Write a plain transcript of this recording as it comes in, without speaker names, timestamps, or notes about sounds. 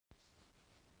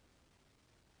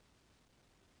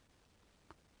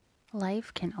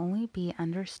Life can only be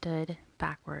understood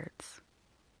backwards,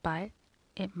 but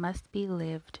it must be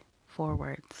lived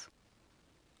forwards.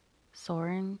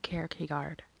 Søren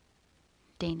Kierkegaard,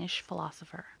 Danish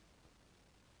philosopher.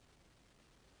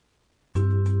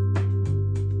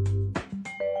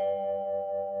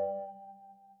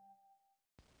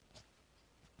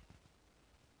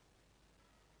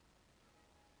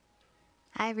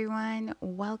 Hi everyone,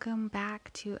 welcome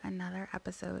back to another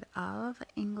episode of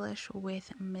English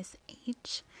with Miss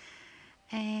H.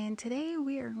 And today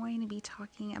we are going to be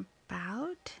talking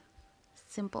about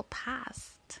simple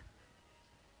past.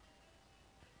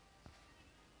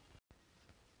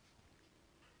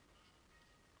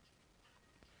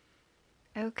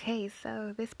 Okay,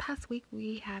 so this past week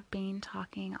we have been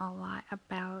talking a lot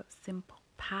about simple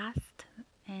past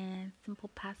and simple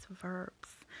past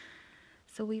verbs.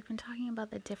 So we've been talking about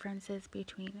the differences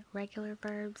between regular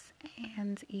verbs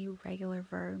and irregular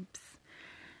verbs.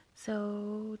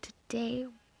 So today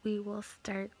we will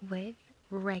start with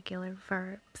regular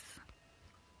verbs.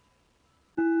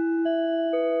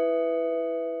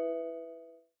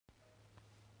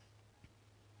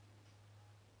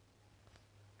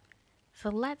 So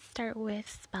let's start with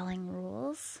spelling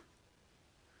rules.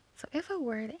 So if a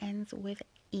word ends with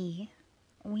E,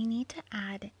 we need to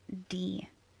add D.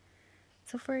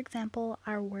 So for example,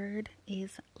 our word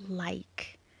is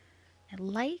like. And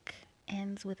like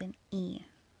ends with an E.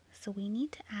 So we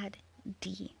need to add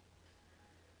D.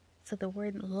 So the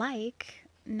word like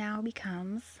now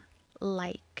becomes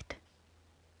liked.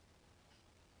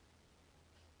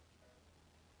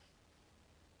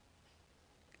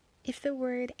 If the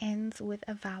word ends with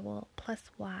a vowel plus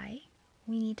Y,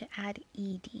 we need to add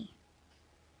ED.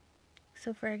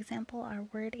 So for example, our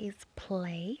word is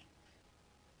play.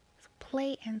 So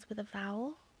play ends with a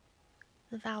vowel.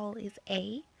 The vowel is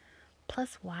A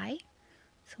plus Y.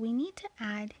 So we need to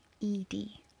add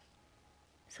ED.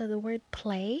 So the word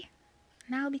play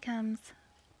now becomes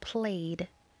played.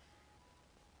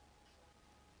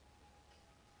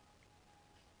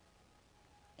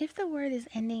 If the word is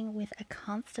ending with a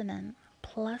consonant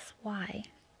plus Y,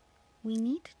 we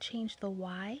need to change the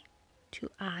Y to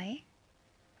I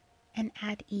and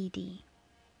add ED.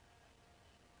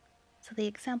 So the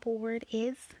example word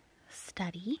is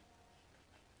study.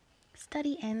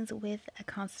 Study ends with a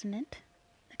consonant.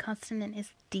 The consonant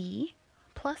is D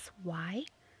plus Y.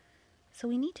 So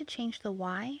we need to change the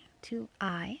Y to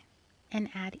I and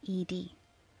add ED.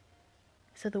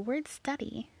 So the word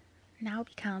study now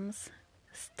becomes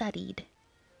studied.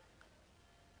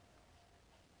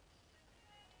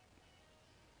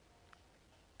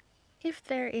 If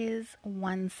there is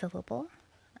one syllable,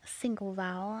 a single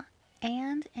vowel,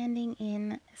 and ending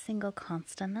in a single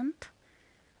consonant,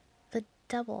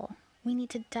 we need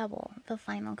to double the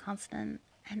final consonant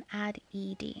and add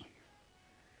ED.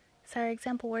 So our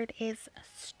example word is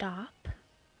stop.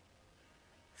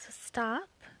 So stop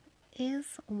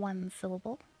is one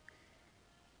syllable.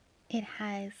 It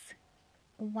has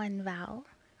one vowel,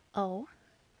 O,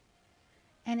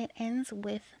 and it ends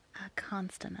with a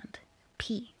consonant,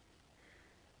 P.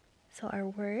 So our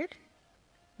word,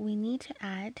 we need to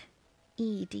add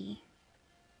ED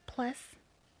plus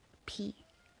P.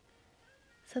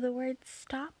 So the word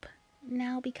stop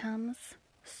now becomes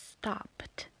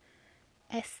stopped.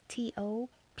 STOPPED.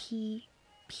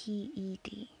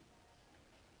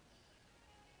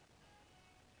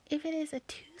 If it is a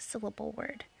two-syllable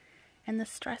word and the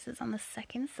stress is on the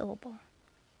second syllable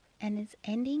and is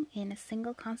ending in a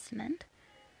single consonant,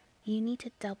 you need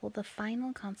to double the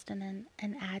final consonant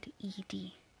and add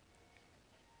ED.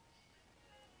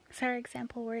 So our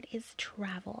example word is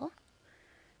travel.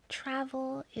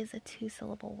 Travel is a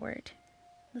two-syllable word.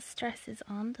 The stress is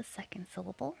on the second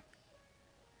syllable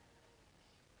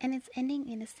and it's ending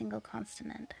in a single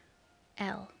consonant,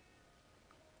 L.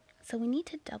 So we need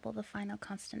to double the final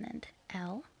consonant,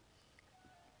 L,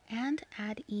 and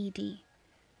add ED.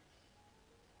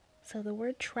 So the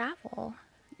word travel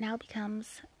now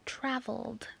becomes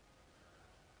traveled.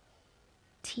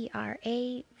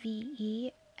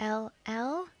 TRAVELLED.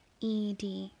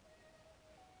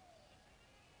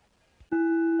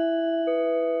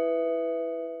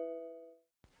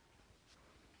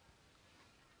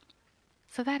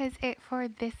 So that is it for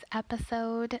this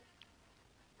episode.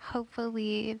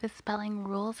 Hopefully the spelling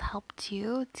rules helped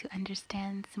you to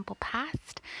understand simple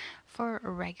past for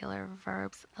regular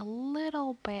verbs a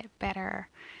little bit better.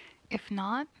 If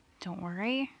not, don't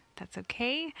worry, that's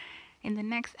okay. In the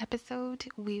next episode,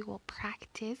 we will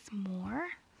practice more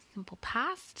simple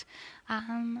past,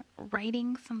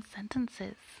 writing some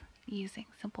sentences using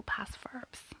simple past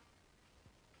verbs.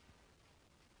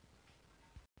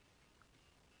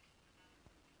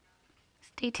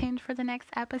 Stay tuned for the next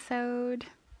episode.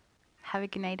 Have a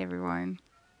good night, everyone.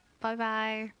 Bye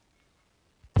bye.